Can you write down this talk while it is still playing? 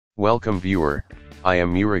Welcome viewer, I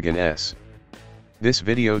am Murugan S. This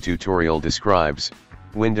video tutorial describes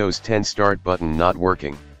Windows 10 Start button not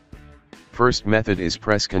working. First method is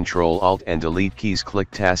press Ctrl Alt and Delete keys,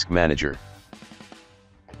 click Task Manager.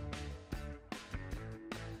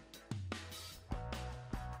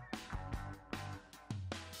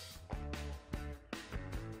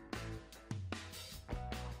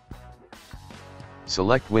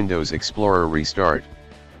 Select Windows Explorer Restart.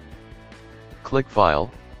 Click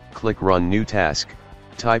File, click Run New Task,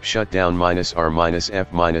 type shutdown -R-F-T00,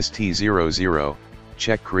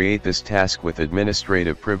 check Create this task with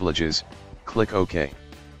administrative privileges, click OK.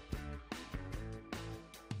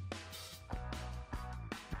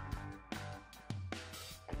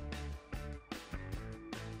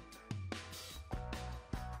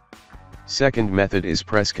 Second method is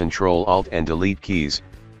press Ctrl Alt and Delete keys,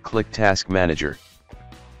 click Task Manager.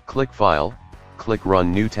 Click File, click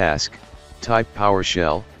Run New Task, type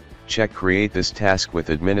PowerShell, check Create this task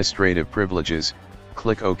with administrative privileges,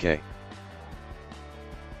 click OK.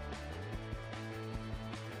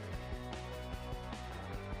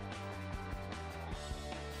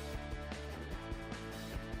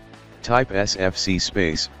 Type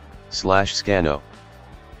sfc/scanno.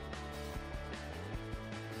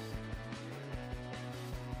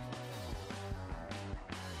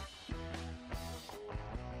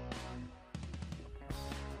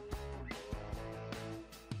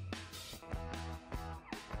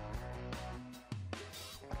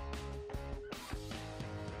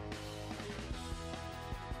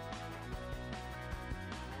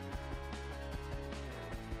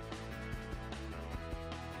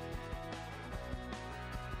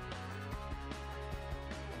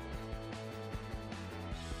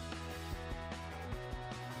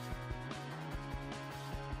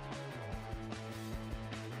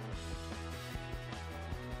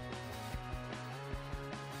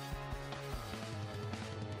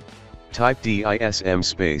 Type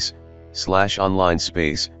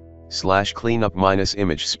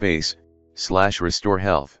dism/online/cleanup-image/restore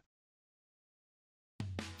health.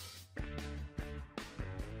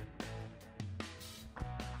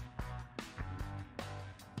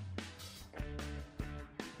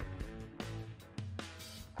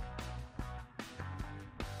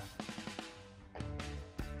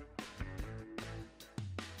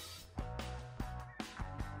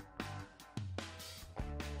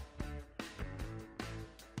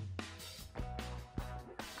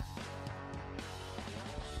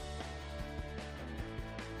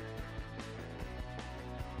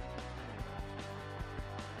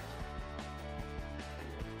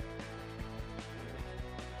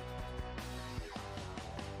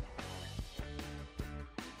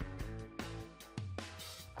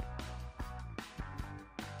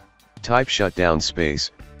 Type shutdown -R -F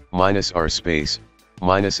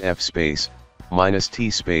 -T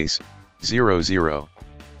 -00.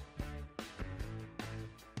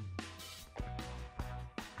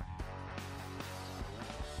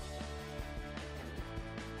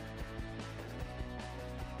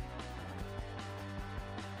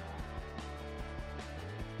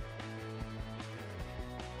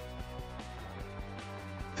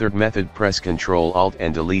 Third method, press Ctrl Alt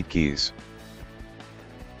and Delete keys.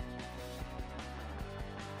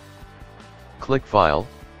 Click File,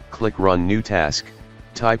 click Run New Task,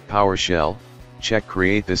 type PowerShell, check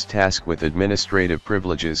Create this task with administrative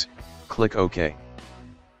privileges, click OK.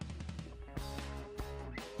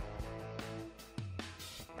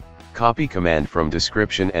 Copy command from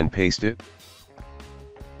description and paste it.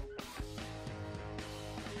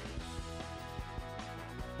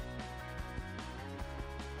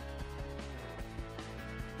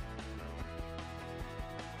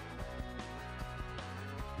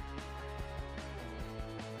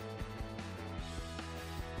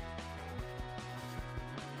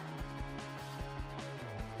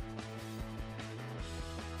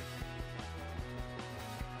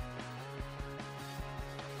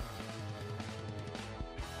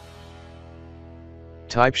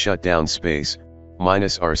 Type shutdown -R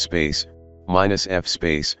 -F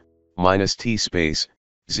 -T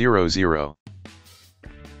 -00.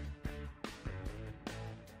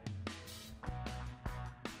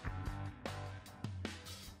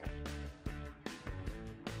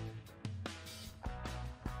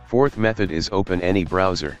 Fourth method is open any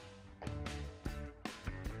browser.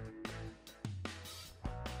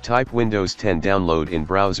 Type Windows 10 download in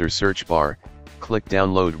browser search bar, click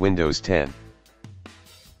Download Windows 10.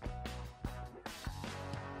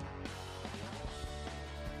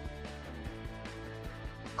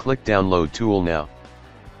 Click Download tool now.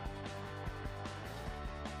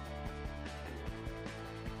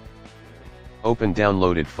 Open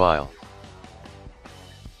downloaded file.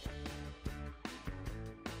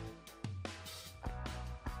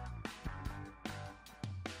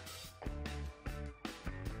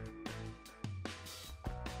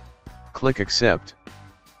 Click Accept.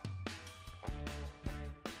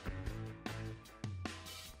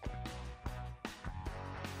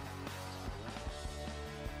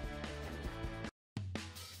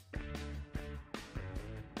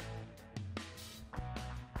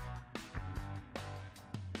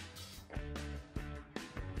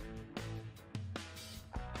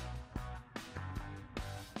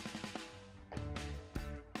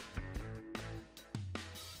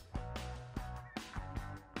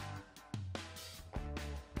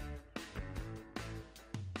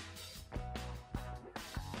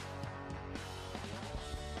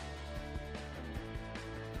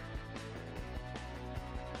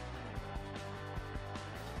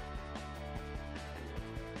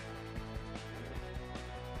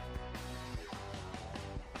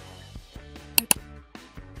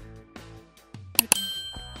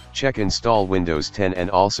 Check Install Windows 10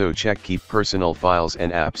 and also check Keep Personal Files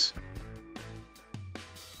and Apps.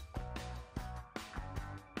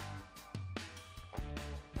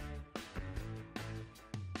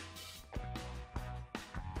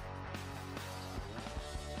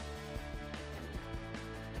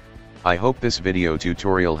 I hope this video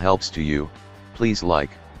tutorial helps to you. Please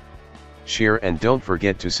like, share and don't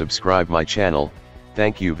forget to subscribe my channel.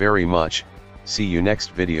 Thank you very much. See you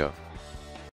next video.